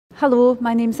Hello,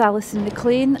 my name's Alison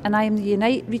MacLean and I am the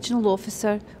Unite Regional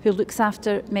Officer who looks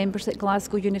after members at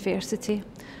Glasgow University.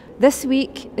 This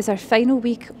week is our final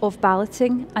week of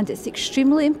balloting and it's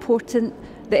extremely important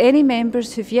that any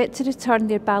members who've yet to return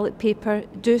their ballot paper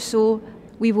do so.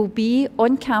 We will be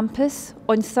on campus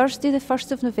on Thursday the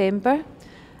 1st of November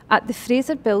at the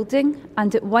Fraser building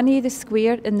and at 1A the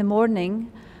Square in the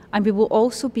morning, and we will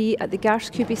also be at the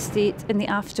Garscube Estate in the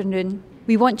afternoon.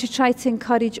 We want to try to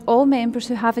encourage all members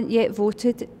who haven't yet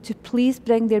voted to please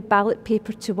bring their ballot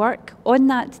paper to work on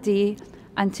that day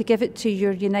and to give it to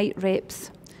your Unite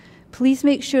reps. Please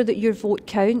make sure that your vote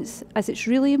counts, as it's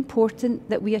really important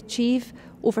that we achieve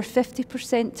over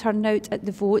 50% turnout at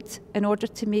the vote in order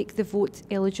to make the vote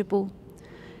eligible.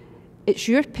 It's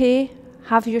your pay,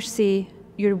 have your say.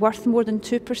 You're worth more than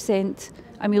 2%,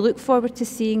 and we look forward to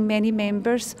seeing many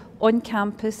members on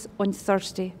campus on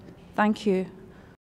Thursday. Thank you.